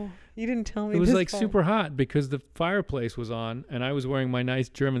 No. You didn't tell me. It was this like part. super hot because the fireplace was on, and I was wearing my nice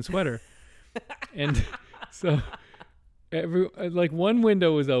German sweater, and so like one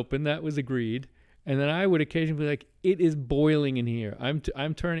window was open. That was agreed, and then I would occasionally be like, "It is boiling in here." I'm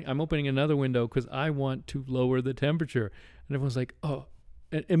opening another window because I want to lower the temperature, and everyone's like, "Oh!"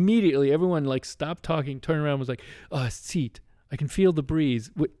 And immediately, everyone like stopped talking, turned around, and was like, "Oh, seat! I can feel the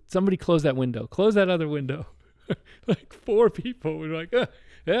breeze. Somebody close that window. Close that other window." Like 4 people were like,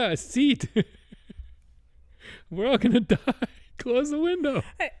 "Yeah, a seat. We're all gonna die. Close the window."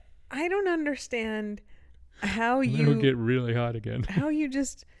 I don't understand how It'll you get really hot again. how you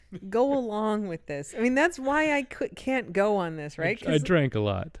just go along with this. I mean, that's why I can't go on this, right? I drank a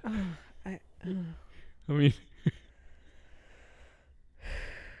lot. I mean,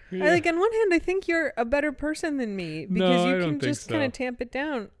 yeah. I like on one hand, I think you're a better person than me because No, I you don't can think just kind so. of tamp it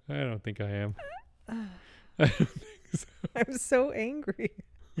down. I don't think I am. I don't think so. I'm so angry.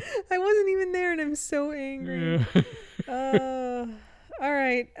 I wasn't even there, and I'm so angry. Yeah. All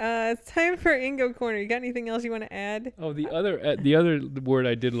right, it's time for Ingo Corner. You got anything else you want to add? Oh, the other word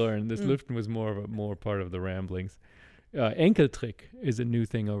I did learn. This Lüften was more part of the ramblings. Enkeltrick is a new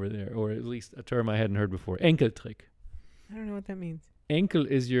thing over there, or at least a term I hadn't heard before. Enkeltrick. I don't know what that means. Enkel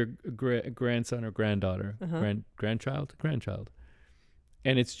is your grandson or granddaughter, grandchild,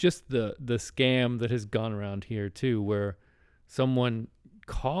 and it's just the scam that has gone around here too, where someone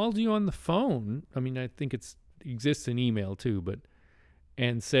called you on the phone. I mean, I think it exists in email too,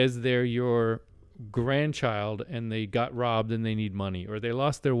 and says they're your grandchild and they got robbed and they need money, or they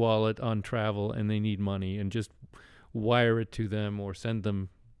lost their wallet on travel and they need money, and just wire it to them or send them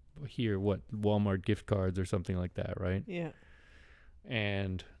here Walmart gift cards or something like that, right? Yeah.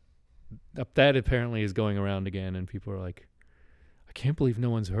 And that apparently is going around again, and people are like, I can't believe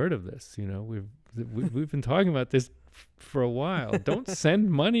no one's heard of this. You know, we've been talking about this for a while. Don't send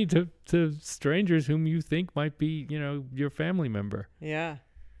money to strangers whom you think might be, you know, your family member. Yeah.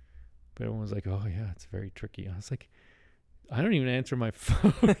 But everyone was like, oh yeah, it's very tricky. I was like, I don't even answer my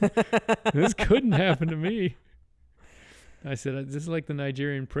phone. This couldn't happen to me. I said, this is like the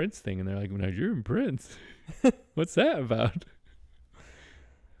Nigerian prince thing. And they're like, Nigerian prince? What's that about?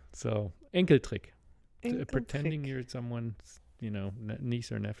 So, Enkeltrick. Pretending you're someone's, you know, niece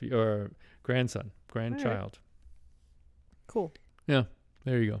or nephew or grandchild. Right. Cool. Yeah,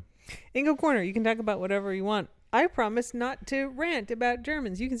 there you go. Ingo Corner, you can talk about whatever you want. I promise not to rant about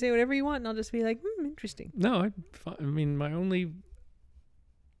Germans. You can say whatever you want, and I'll just be like, interesting. No, I mean, my only,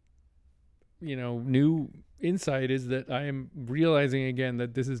 you know, new insight is that I am realizing again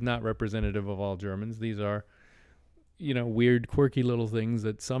that this is not representative of all Germans. These are weird, quirky little things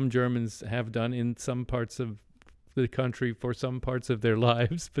that some Germans have done in some parts of the country for some parts of their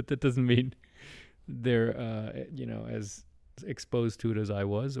lives, but that doesn't mean they're, as exposed to it as I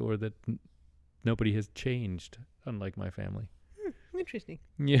was, or that nobody has changed, unlike my family. Interesting.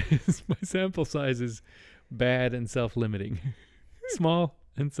 Yes, my sample size is bad and self-limiting. Small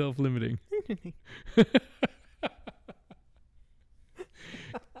and self-limiting. Interesting.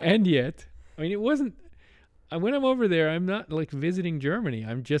 And yet, I mean, it wasn't... When I'm over there, I'm not like visiting Germany.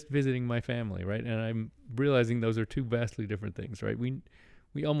 I'm just visiting my family, right? And I'm realizing those are two vastly different things, right? We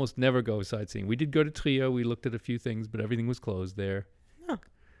almost never go sightseeing. We did go to Trier. We looked at a few things, but everything was closed there. Oh.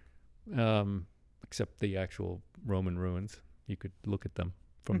 Except the actual Roman ruins. You could look at them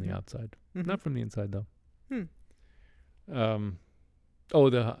from the outside. Not from the inside, though.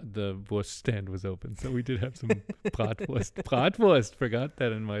 The Wurst stand was open, so we did have some Bratwurst. Bratwurst, forgot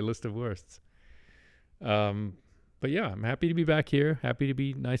that in my list of wursts. But yeah, I'm happy to be back here. Happy to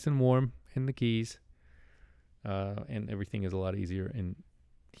be nice and warm in the Keys. And everything is a lot easier in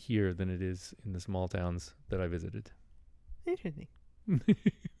here than it is in the small towns that I visited. Interesting.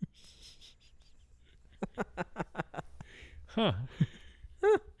 Huh.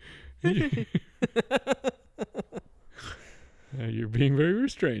 You're being very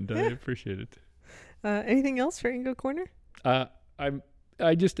restrained. I appreciate it. Anything else for Ingo Corner?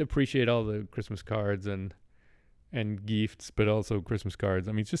 I just appreciate all the Christmas cards and gifts, but also Christmas cards.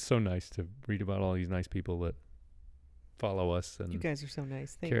 I mean, it's just so nice to read about all these nice people that follow us and you guys are so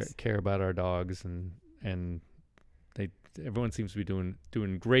nice. Thanks. care about our dogs, and everyone seems to be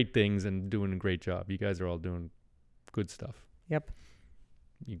doing great things and doing a great job. You guys are all doing good stuff. Yep.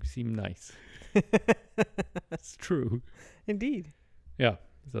 You seem nice. It's true. Indeed. Yeah.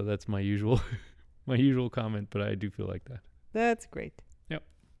 So that's my usual comment, but I do feel like that. That's great. Yep.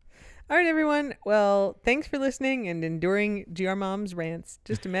 All right, everyone. Well, thanks for listening and enduring GR Mom's rants.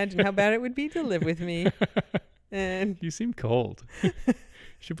 Just imagine how bad it would be to live with me. And you seem cold. You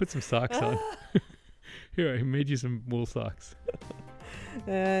should put some socks on. Here, I made you some wool socks.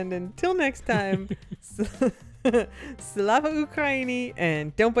 And until next time, Slava Ukraini,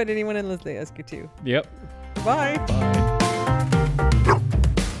 and don't put anyone in Leslie Escatu. Yep. Bye. Bye.